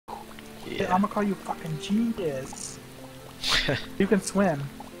Yeah. I'm gonna call you fucking genius. You can swim. I don't know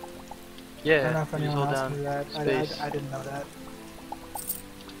Yeah, if you just anyone hold else down knew that. space. I didn't know that.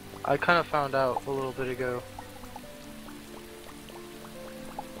 I kind of found out a little bit ago.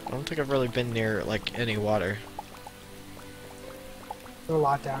 I don't think I've really been near, like, any water. There's a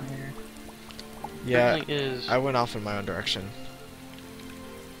lot down here. Yeah, Certainly is. I went off in my own direction.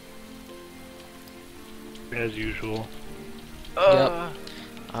 As usual.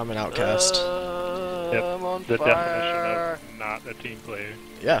 I'm an outcast. Yep, I'm on the fire. definition of not a team player.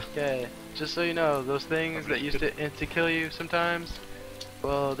 Yeah. Okay, just so you know, those things that used to kill you sometimes,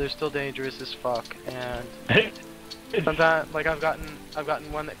 well, they're still dangerous as fuck. And sometimes, like I've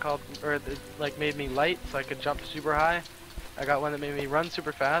gotten one that like made me light, so I could jump super high. I got one that made me run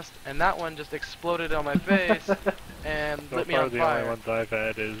super fast, and that one just exploded on my face and So lit me far, on the fire. only ones I've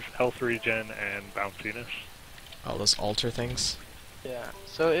had is health regen and bounciness. All those altar things. Yeah,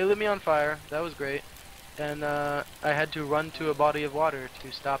 so it lit me on fire. That was great. And I had to run to a body of water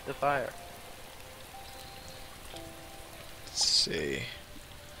to stop the fire. Let's see.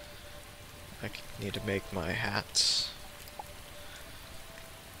 Need to make my hat.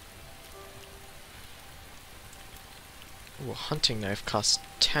 Ooh, a hunting knife costs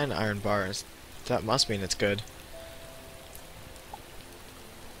 10 iron bars. That must mean it's good.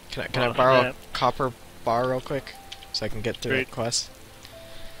 Can I borrow a copper bar real quick? So I can get through the quest?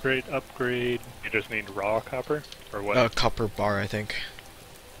 Great upgrade. You just need raw copper? Or what? A copper bar, I think.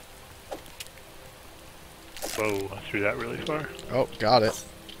 Whoa, I threw that really far. Oh, got it.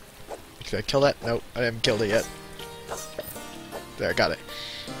 Did I kill that? Nope, I haven't killed it yet. There, got it.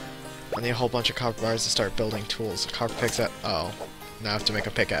 I need a whole bunch of copper bars to start building tools. Copper pickaxe. Oh, now I have to make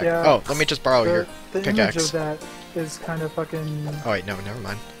a pickaxe. Yeah, oh, let me just borrow your the pickaxe. image of that is kind of fucking... Oh wait, no, never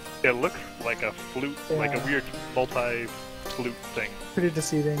mind. It looks like a flute, like a weird multi-flute thing. Pretty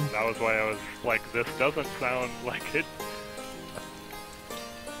deceiving. That was why I was like, this doesn't sound like it.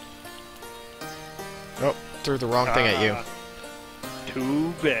 Oh, threw the wrong thing at you.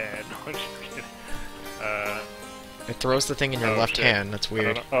 Too bad. I'm just kidding. It throws the thing in your left shit. hand. That's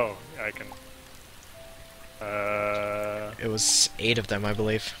weird. Oh, I can. It was 8 of them, I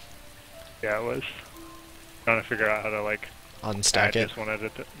believe. Yeah, it was. Trying to figure out how to like Unstack add it. this one at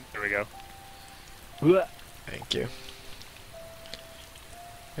a there we go. Thank you.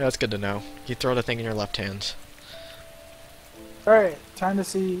 Yeah, that's good to know. You throw the thing in your left hand. Alright, time to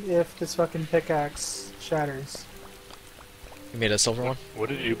see if this fucking pickaxe shatters. You made a silver one? What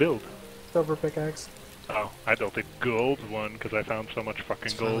did you build? Silver pickaxe. Oh, I built a gold one because I found so much fucking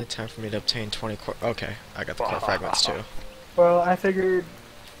It's finally gold. time for me to obtain 20 core. Okay, I got the core fragments too. Well, I figured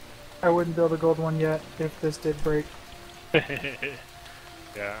I wouldn't build a gold one yet if this did break.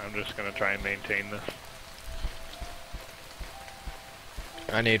 Yeah, I'm just gonna try and maintain this.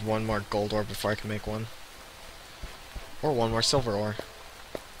 I need one more gold ore before I can make one. Or one more silver ore.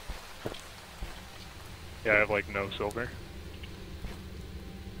 Yeah, I have like no silver.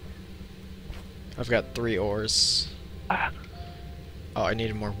 I've got 3 ores. Ah. Oh, I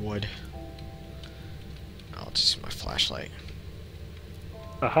needed more wood. I'll just use my flashlight.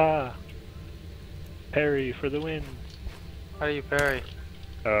 Aha! Parry for the win. How do you parry?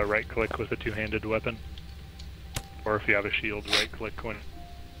 Right click with a two-handed weapon. Or if you have a shield, right click when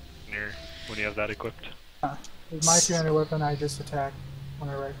you have that equipped. With my two-handed weapon, I just attack when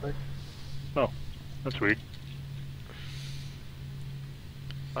I right click. Oh, that's weird.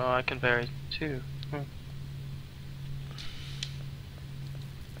 Oh, I can parry too.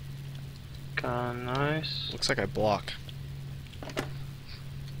 Nice. Looks like I block.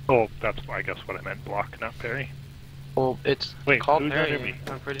 Oh, that's I guess what I meant. Block, not parry. Well, it's Wait, called who's under parrying, me?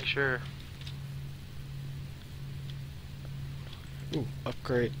 I'm pretty sure. Ooh,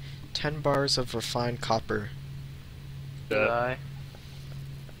 upgrade. 10 bars of refined copper. Did I?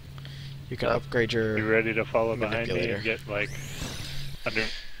 You can upgrade your... You ready to follow behind me manipulator. and get like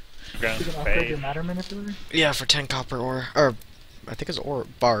underground You can upgrade your space? matter manipulator? Yeah, for 10 copper ore. Or, I think it's ore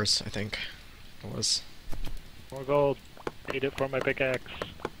bars, I think. It was. More gold. Need it for my pickaxe.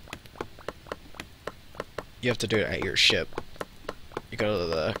 You have to do it at your ship. You go to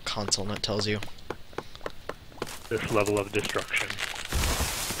the console and it tells you. This level of destruction.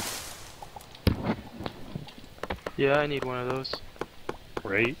 Yeah, I need one of those.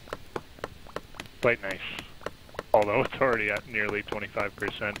 Right? Quite nice. Although it's already at nearly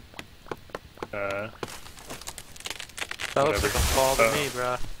 25%. That looks like a fall to me,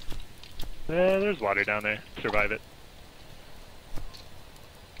 bruh. There's water down there. Survive it.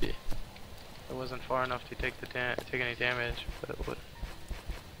 It wasn't far enough to take any damage, but it would.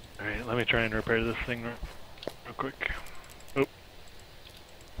 Alright, let me try and repair this thing real quick. Oh.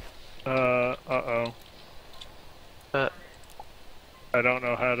 Uh-oh. I don't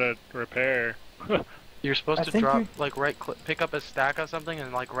know how to repair. You're supposed I to think drop, you- like, right-click, pick up a stack of something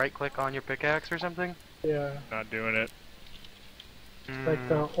and, like, right-click on your pickaxe or something? Yeah, Not doing it. like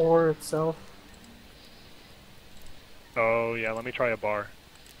the ore itself. Oh, yeah, let me try a bar.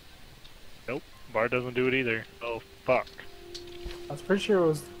 Nope, bar doesn't do it either. Oh, fuck. I was pretty sure it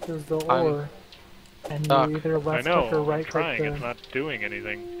was the I'm ore, and stuck. you either I left know, click or I'm right click trying, the. it's not doing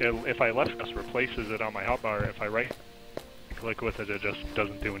anything. If I left, it just replaces it on my hotbar. If I right-click with it, it just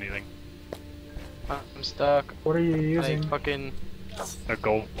doesn't do anything. I'm stuck. What are you using? Like, fucking... A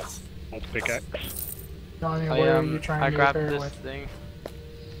gold pickaxe. No, I mean, what are you trying I to grabbed repair this with? thing.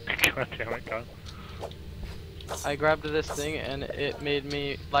 God damn it, God. I grabbed this thing and it made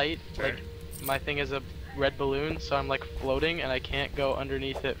me light. Like, my thing is a red balloon, so I'm like floating and I can't go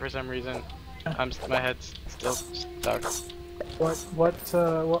underneath it for some reason. My head's still stuck. What ore This is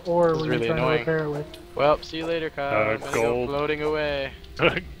were really you trying annoying. to repair with? Well, see you later, Kyle. I'm gonna go gold. floating away.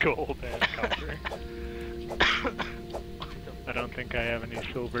 Gold and copper. I don't think I have any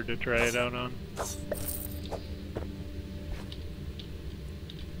silver to try it out on.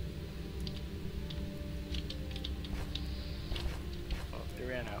 Oh, they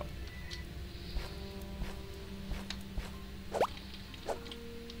ran out.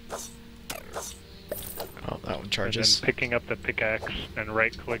 Oh, that one And charges. then picking up the pickaxe and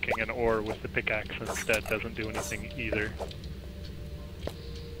right-clicking an ore with the pickaxe instead doesn't do anything either.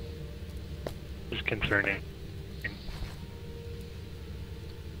 It's concerning.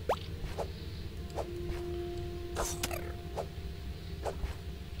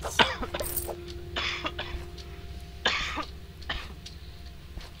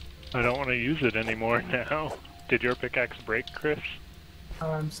 I don't want to use it anymore now. Did your pickaxe break, Chris?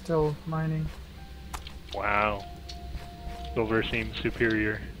 I'm still mining. Wow. Silver seems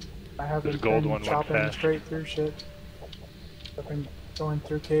superior. I haven't This gold been one went chopping fast. straight through shit. I've been going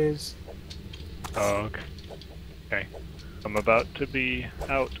through caves. Oh, okay. Okay. I'm about to be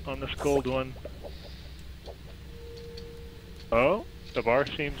out on this gold one. Oh, the bar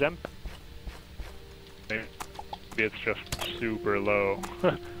seems empty. Maybe it's just super low.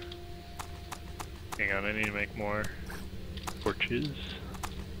 Hang on, I need to make more torches.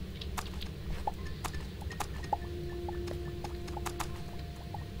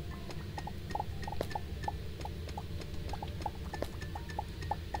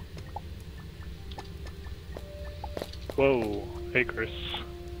 Whoa, hey Chris.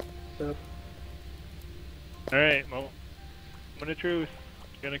 Yep. Alright, well, moment of truth.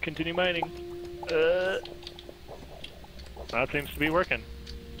 Gonna continue mining. That seems to be working.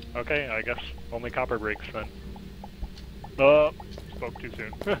 Okay, I guess only copper breaks then. Oh, spoke too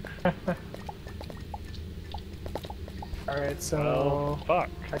soon. Alright, so Well, fuck.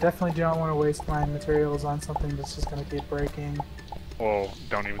 I definitely do not want to waste my materials on something that's just going to keep breaking. Well,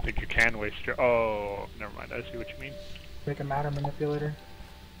 don't even think you can waste your. Oh, never mind. I see what you mean. Make a matter manipulator.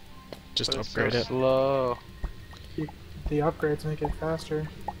 Just But it's upgrade so it. slow. The upgrades make it faster.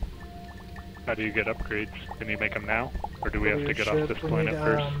 How do you get upgrades? Can you make them now, or do we For have to your get off ship, this we planet need,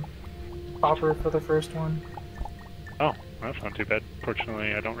 first? Copper for the first one. Oh, that's not too bad.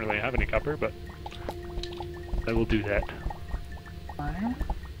 Fortunately, I don't really have any copper, but I will do that. Fine.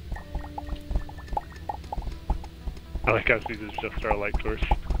 I like how this is just our light source.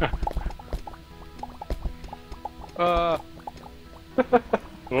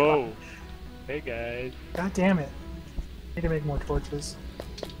 Whoa! Hey guys. God damn it. Need to make more torches.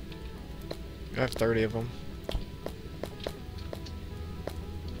 I have 30 of them.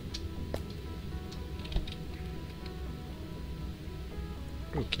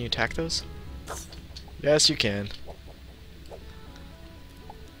 Ooh, can you attack those? Yes, you can.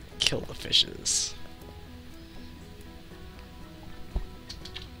 Kill the fishes.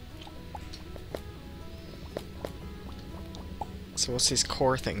 So what's these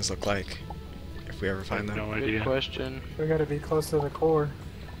core things look like? If we ever find them. No Good idea. question. We gotta be close to the core.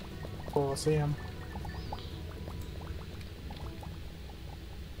 Before we'll see them.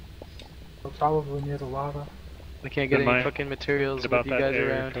 We're probably near the lava. We can't get Am any I fucking materials About with you that guys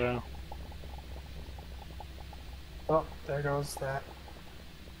area, around. Kyle. Oh, there goes that.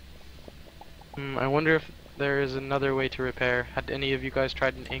 I wonder if there is another way to repair. Had any of you guys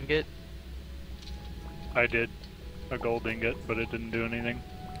tried an ingot? I did a gold ingot, but it didn't do anything.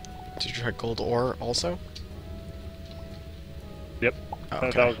 Did you try gold ore also? Yep. Oh, That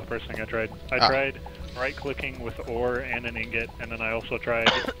okay. was the first thing I tried. I tried right-clicking with ore and an ingot, and then I also tried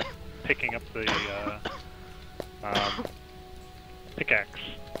picking up the pickaxe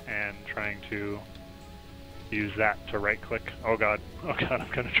and trying to use that to right click. Oh god, I'm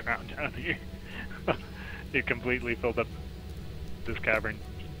gonna drown down here. It completely filled up this cavern.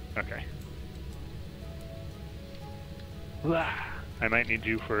 Okay. I might need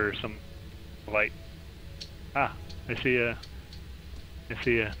you for some light. Ah, I see a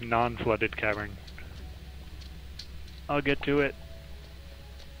non-flooded cavern. I'll get to it.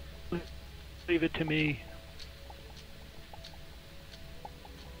 Leave it to me.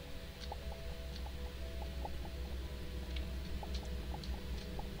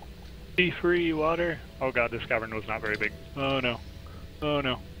 Be free, water. Oh god, this cavern was not very big. Oh no. Oh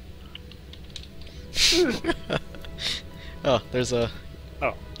no. Oh, there's a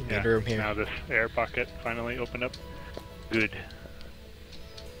Oh, yeah. room here. Now this air pocket finally opened up. Good.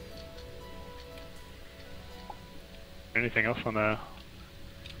 Anything else on the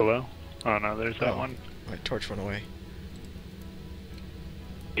below? Oh no, there's that one My torch went away.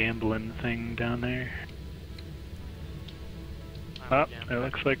 gambling thing down there. Oh, it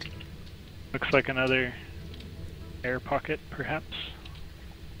looks like another air pocket, perhaps.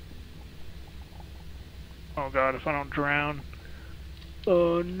 Oh god, if I don't drown.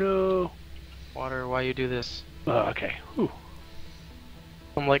 Oh no. Water, why you do this? Oh, okay. Whew.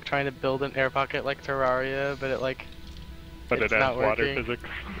 I'm like trying to build an air pocket like Terraria, but it like But it's it not has water working. physics.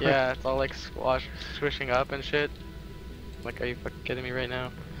 Yeah, it's all like swishing up and shit. Like, are you fucking kidding me right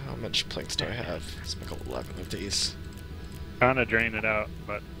now? How much planks do I have? Let's make 11 of these. Trying to drain it out,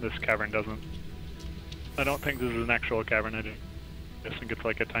 but this cavern doesn't. I don't think this is an actual cavern. I just think it's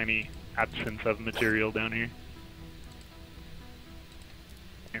like a tiny absence of material down here.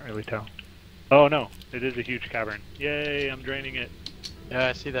 Can't really tell. Oh no, it is a huge cavern. Yay, I'm draining it. Yeah,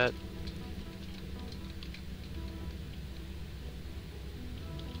 I see that.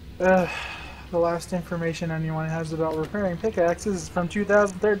 The last information anyone has about repairing pickaxes is from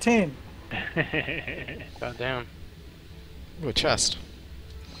 2013. God damn. Ooh, a chest.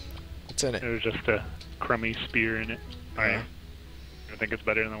 What's in it? There's just a crummy spear in it. Yeah. I think it's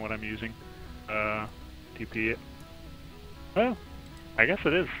better than what I'm using. TP it. Well, I guess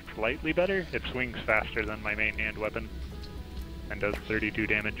it is slightly better. It swings faster than my main hand weapon and does 32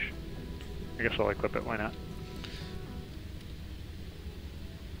 damage. I guess I'll equip it, why not?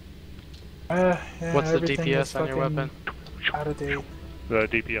 Yeah, What's the everything is DPS on your fucking weapon? Out of date. The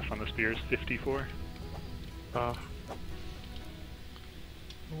DPS on the spear is 54. Oh,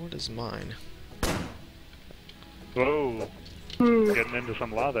 What is mine? Whoa! Getting into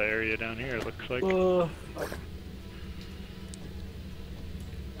some lava area down here, it looks like.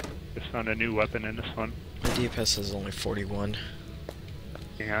 Just found a new weapon in this one. My DPS is only 41.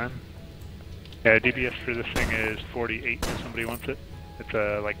 Hang on. Yeah, DPS for this thing is 48 if somebody wants it. It's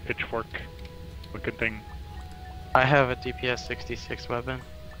a, like, pitchfork looking thing. I have a DPS 66 weapon.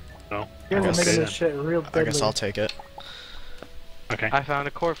 No? You guys are guess- making this shit real deadly. I guess I'll take it. Okay. I found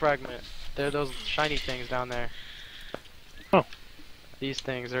a core fragment. There are those shiny things down there. Oh. These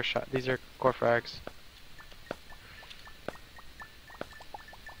things are these are core frags.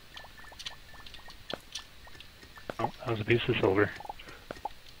 Oh, that was a piece of silver.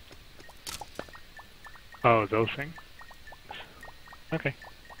 Oh, those things? Okay.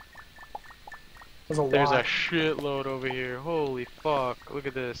 There's a There's a lot. shitload over here. Holy fuck. Look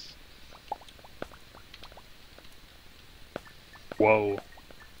at this. Whoa.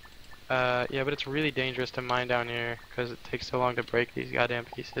 Yeah, but it's really dangerous to mine down here because it takes so long to break these goddamn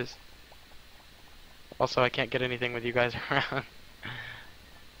pieces. Also, I can't get anything with you guys around.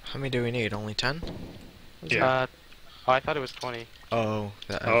 How many do we need? Only 10? Yeah. Oh, I thought it was 20. Oh,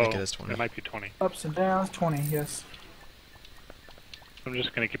 I think it is 20. It might be 20. Ups and downs, 20, yes. I'm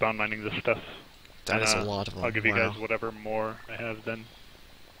just gonna keep on mining this stuff. That is a And, lot of them. I'll give you Wow. guys whatever more I have then.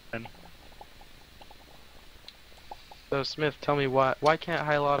 So Smith, tell me why can't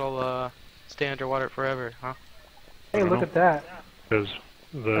Hilotl stay underwater forever, huh? Hey, don't look know. at that. Because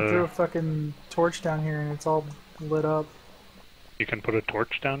I threw a the fucking torch down here and it's all lit up. you can put a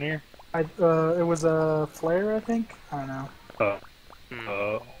torch down here. It was a flare, I think? I don't know.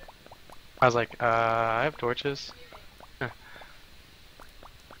 Hmm. I was like, I have torches.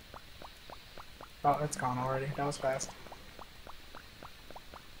 Oh, it's gone already. That was fast.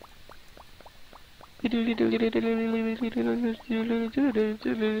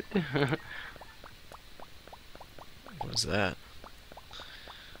 What is that?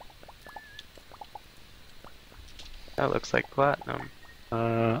 That looks like platinum.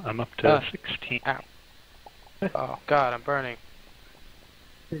 I'm up to 16. Ow. Oh god, I'm burning.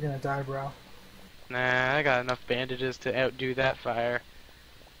 You're gonna die, bro. Nah, I got enough bandages to outdo that fire.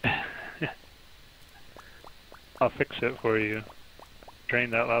 I'll fix it for you. Drain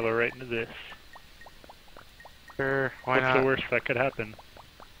that lava right into this. Sure, why What's not? the worst that could happen?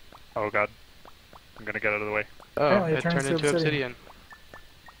 Oh god. I'm gonna get out of the way. Oh, Apparently it it turns turned to into obsidian. obsidian.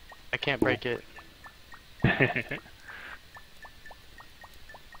 I can't break it,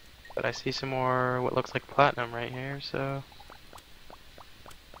 but I see some more what looks like platinum right here, so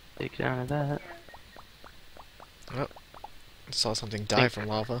take down to that. I saw something die from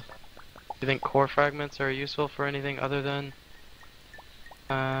lava. Do you think core fragments are useful for anything other than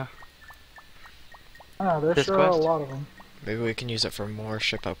There's this sure are a quest? lot of them. Maybe we can use it for more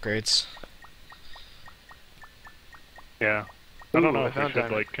ship upgrades. Yeah. I don't Ooh, know I if we found should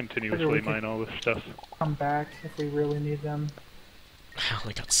diamond. like continuously could- mine all this stuff. Come back if we really need them. I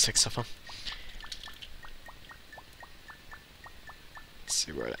only got 6 of them. Let's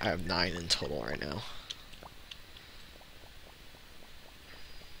see where I have 9 in total right now.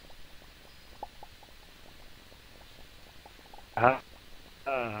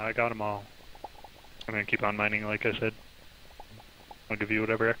 I got them all. I'm gonna keep on mining like I said. I'll give you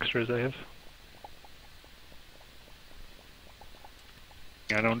whatever extras I have.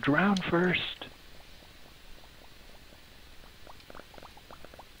 I don't drown first.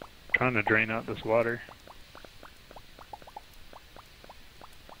 Trying to drain out this water.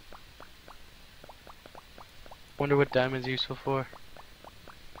 Wonder what diamond's useful for.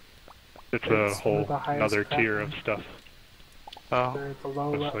 It's It's a one of whole the highest another tier of crafting. stuff. Oh, They're at the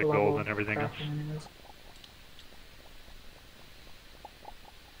low Looks like level gold and everything else. crafting anyways.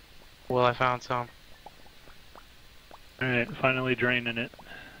 well, I found some. Alright, finally draining it.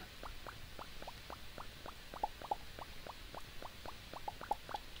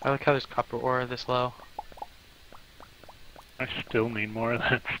 I like how there's copper ore this low. I still need more of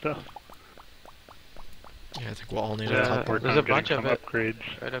that stuff. Yeah, I think we'll all need Yeah, a couple. there's on a getting bunch of some it.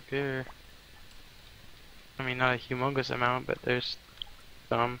 upgrades. Right up here. I mean, not a humongous amount, but there's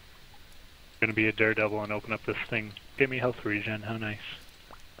some. Gonna be a daredevil and open up this thing. Give me health regen, how nice.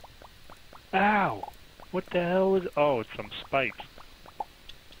 Ow! What the hell is... Oh, it's some spikes.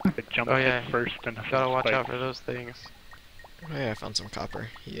 I jumped Oh, yeah. it first and Gotta watch out for those things. Oh yeah, I found some copper.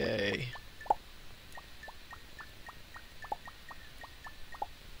 Yay.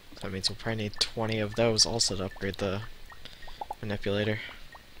 That means we'll probably need 20 of those also to upgrade the manipulator.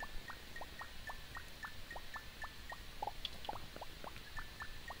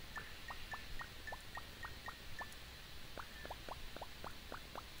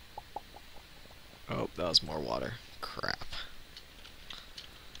 Oh, that was more water. Crap.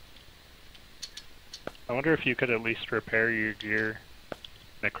 I wonder if you could at least repair your gear in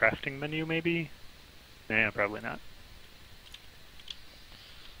the crafting menu, maybe? Nah, probably not.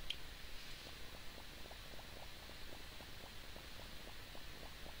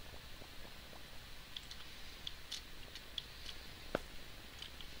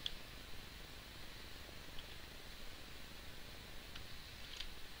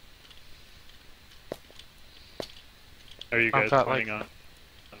 Are you I guys thought, planning on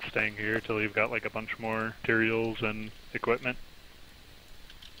staying here till you've got like a bunch more materials and equipment?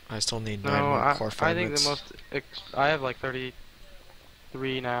 I still need No, 9 more core I think fragments. the most... I have like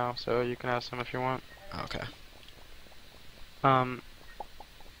 33 now, so you can have some if you want. Okay.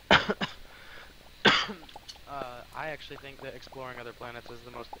 I actually think that exploring other planets is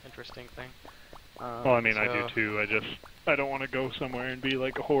the most interesting thing. Well, I mean, I do so- too. I don't want to go somewhere and be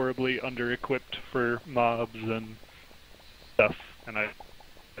like horribly under-equipped for mobs and stuff. And I'd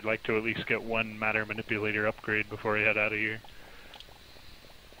like to at least get one matter manipulator upgrade before I head out of here.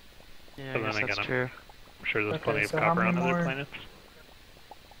 Yeah, But I then guess again, that's I'm true. sure there's Okay, plenty of so how copper on many other more- planets.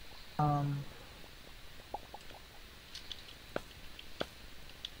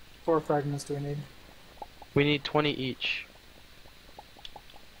 Four fragments do we need? We need 20 each.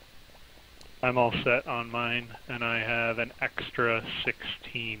 I'm all set on mine, and I have an extra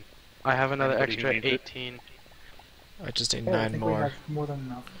 16. I have another Anybody who extra needs it? 18. I just need Yeah, I 9 think we more. have more than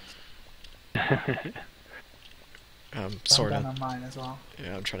enough. I'm Sort done of. on mine as well.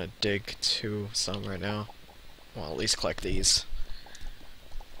 Yeah, I'm trying to dig to some right now. Well, at least collect these.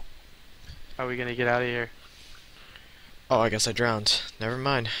 How are we gonna get out of here? Oh, I guess I drowned. Never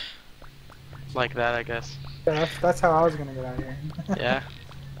mind. Like that, I guess. Yeah, that's how I was gonna get out of here. Yeah.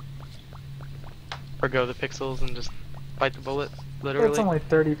 Or go the pixels and just bite the bullet, It's literally. only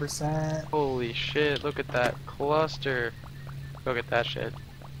 30%. Holy shit, look at that cluster. Go get that shit.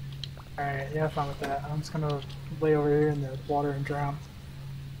 Alright, yeah, have fun with that. I'm just gonna lay over here in the water and drown.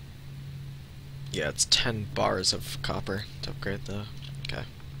 Yeah, it's 10 bars of copper to upgrade the... Okay.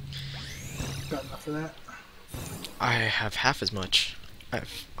 Got enough of that. I have half as much.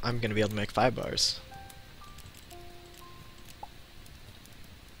 I'm gonna be able to make 5 bars.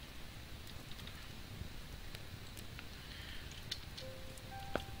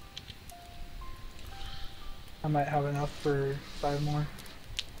 I might have enough for 5 more.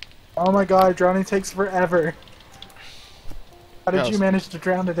 Oh my god, drowning takes forever. How did you manage to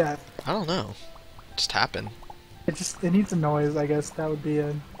drown to death? I don't know. It just happened. It needs a noise, I guess. That would be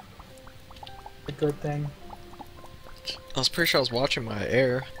a good thing. I was pretty sure I was watching my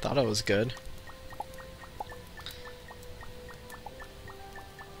air. Thought I was good.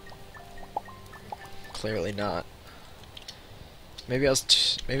 Clearly not. Maybe I was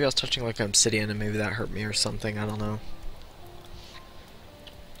touching like obsidian and maybe that hurt me or something. I don't know.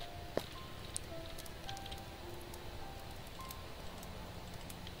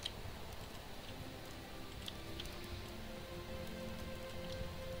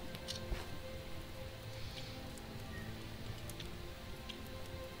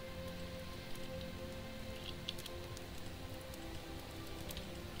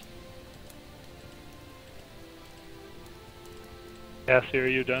 Cassie, are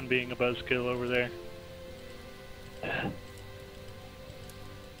you done being a buzzkill over there?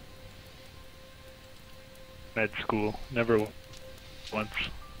 Med school. Never once.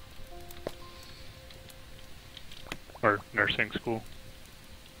 Or nursing school.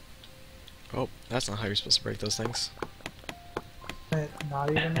 Oh, that's not how you're supposed to break those things.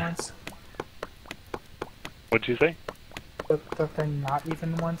 Not even once? What'd you say? The thing not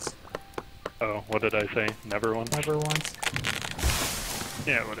even once? Oh, what did I say? Never once? Never once.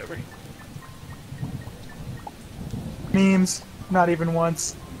 Yeah, whatever. Memes, not even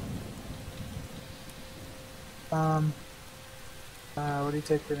once. What do you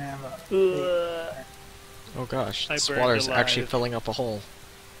take for an ammo? Oh gosh, I this burned water's actually alive. filling up a hole.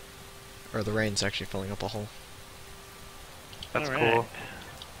 Or the rain's actually filling up a hole. That's Alright. cool.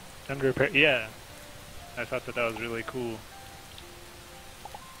 Under repair. Yeah. I thought that was really cool.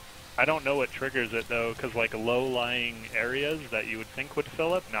 I don't know what triggers it though, because like low-lying areas that you would think would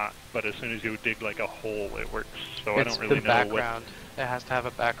fill up, not. But as soon as you dig like a hole, it works. So I It's don't really the know background. It has to have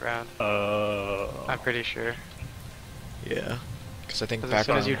a background. what. I'm pretty sure. Yeah. Because I think Because as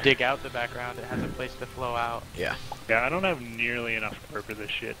soon as background... you dig out the background, it has a place to flow out. Yeah. Yeah, I don't have nearly enough ore for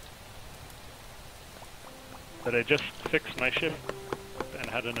this shit. But I just fixed my ship and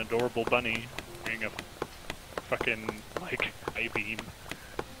had an adorable bunny wearing a fucking like I-beam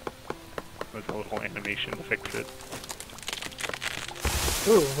with a little animation to fix it.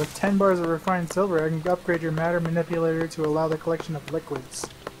 Ooh, with 10 bars of refined silver, I can upgrade your matter manipulator to allow the collection of liquids.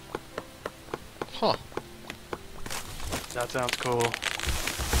 Huh. That sounds cool. I don't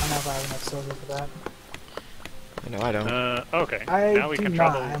know if I have enough silver for that. I know I don't. Okay. I Now we do can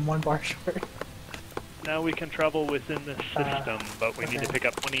not. travel. I'm 1 bar short. Now we can travel within the system, but we need to okay. pick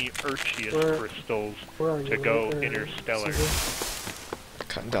up 20 Urchius Where- crystals Where are you? to go Right there, interstellar. Susie?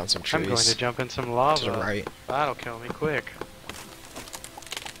 Cutting down some I'm going to trees. jump in some lava. To the right. That'll kill me quick.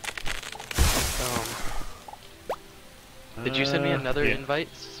 Did you send me another yeah. invite,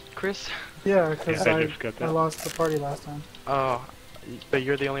 Chris? Yeah, because Yeah, I just got I that. lost the party last time. Oh, but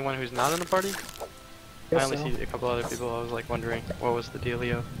you're the only one who's not in the party? I Guess only so. see a couple other people. I was like wondering what was the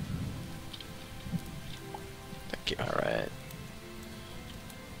dealio. Thank you. Alright.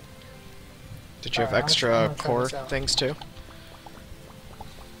 Did you have Alright, I'm extra gonna try core this out. things too?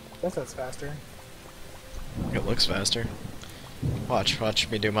 Guess that's faster. It looks faster. Watch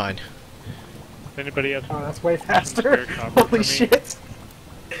me do mine. If anybody has Oh, that's way faster. spare copper for Holy me? shit.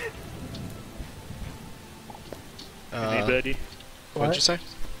 anybody? What'd you say?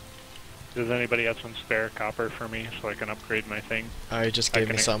 Does anybody have some spare copper for me so I can upgrade my thing? I just I gave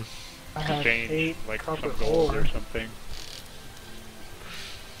me can some. I have Exchange 8 like copper some gold ore. or something.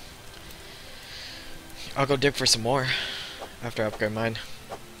 I'll go dig for some more after I upgrade mine.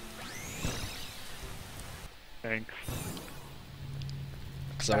 Thanks.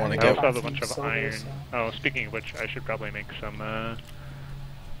 Because I want to I get... also have a bunch of Silver, iron. so- Oh, speaking of which, I should probably make some,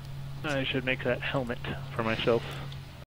 I should make that helmet for myself.